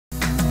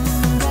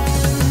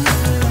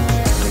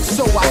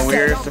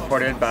We're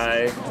supported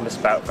by the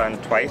Sprout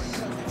Fund twice.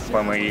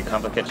 When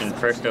Conflict Kitchen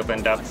first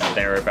opened up,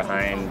 they were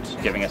behind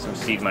giving us some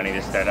seed money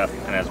to start up,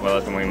 and as well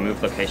as when we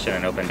moved location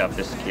and opened up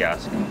this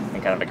kiosk and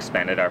kind of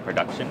expanded our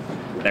production,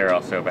 they were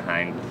also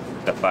behind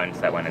the funds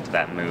that went into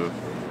that move.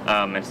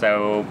 And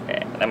so,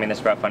 I mean, the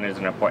Sprout Fund is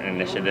an important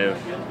initiative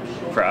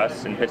for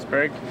us in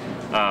Pittsburgh.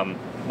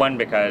 One,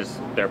 because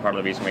they're part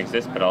of the reason we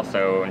exist, but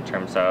also in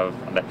terms of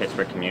the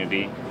Pittsburgh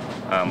community.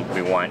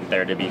 We want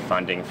there to be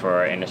funding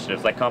for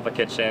initiatives like Conflict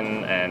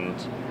Kitchen and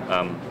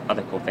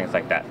other cool things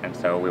like that, and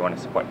so we want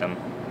to support them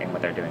in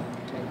what they're doing.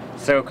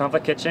 So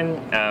Conflict Kitchen,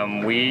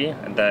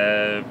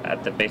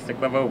 at the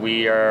basic level,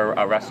 we are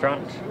a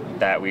restaurant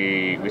that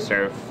we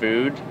serve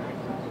food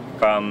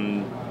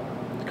from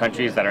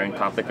countries that are in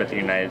conflict with the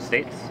United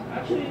States,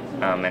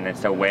 and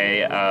it's a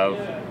way of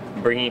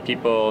bringing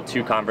people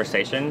to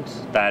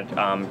conversations that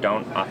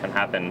don't often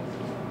happen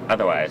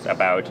otherwise,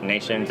 about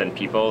nations and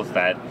peoples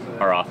that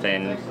are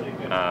often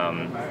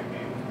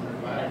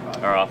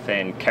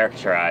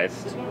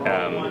characterized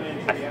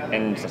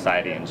in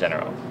society in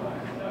general.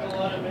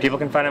 People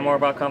can find out more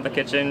about Conflict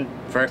Kitchen.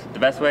 First, the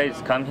best way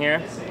is come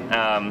here.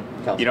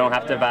 You don't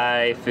have to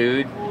buy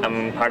food.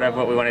 Part of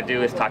what we want to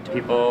do is talk to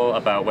people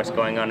about what's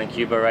going on in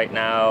Cuba right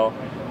now,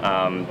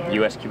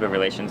 U.S.-Cuba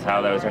relations,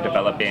 how those are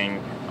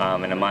developing.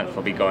 In a month,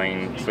 we'll be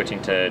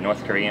switching to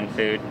North Korean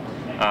food.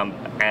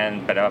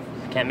 But if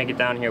you can't make it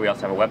down here, we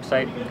also have a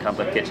website,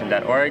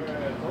 conflictkitchen.org.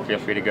 Feel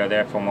free to go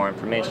there for more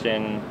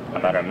information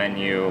about our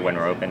menu, when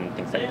we're open,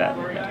 things like that.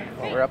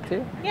 What we're up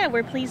to? Yeah,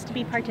 we're pleased to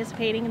be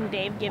participating in the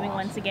Day of Giving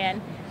once again.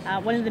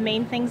 One of the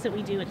main things that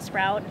we do at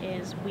Sprout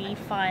is we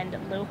fund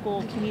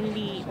local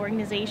community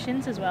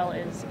organizations as well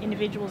as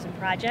individuals and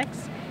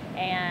projects.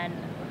 And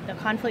the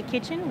Conflict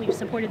Kitchen, we've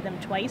supported them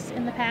twice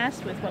in the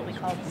past with what we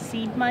call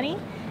seed money.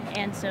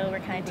 And so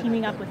we're kind of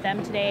teaming up with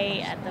them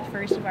today at the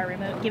first of our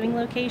remote giving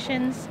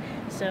locations.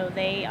 So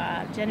they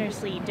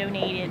generously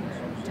donated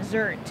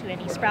dessert to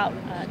any Sprout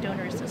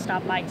donors that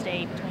stop by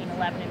today between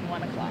 11 and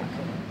 1 o'clock.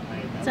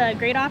 It's a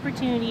great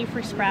opportunity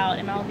for Sprout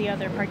and all the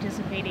other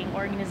participating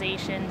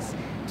organizations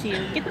to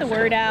get the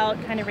word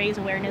out, kind of raise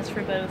awareness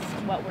for both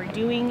what we're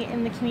doing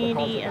in the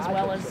community as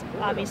well as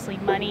obviously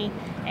money,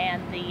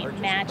 and the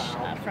match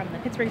from the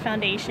Pittsburgh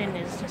Foundation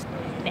is just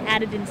an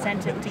added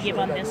incentive to give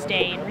on this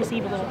day and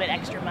receive a little bit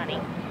extra money.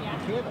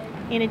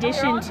 In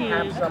addition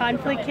to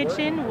Conflict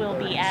Kitchen, we'll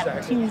be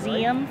at the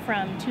Museum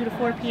from 2 to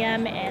 4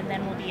 p.m. and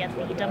then we'll be at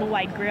the Double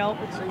Wide Grill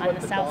on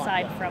the south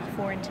side from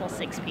 4 until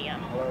 6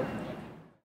 p.m.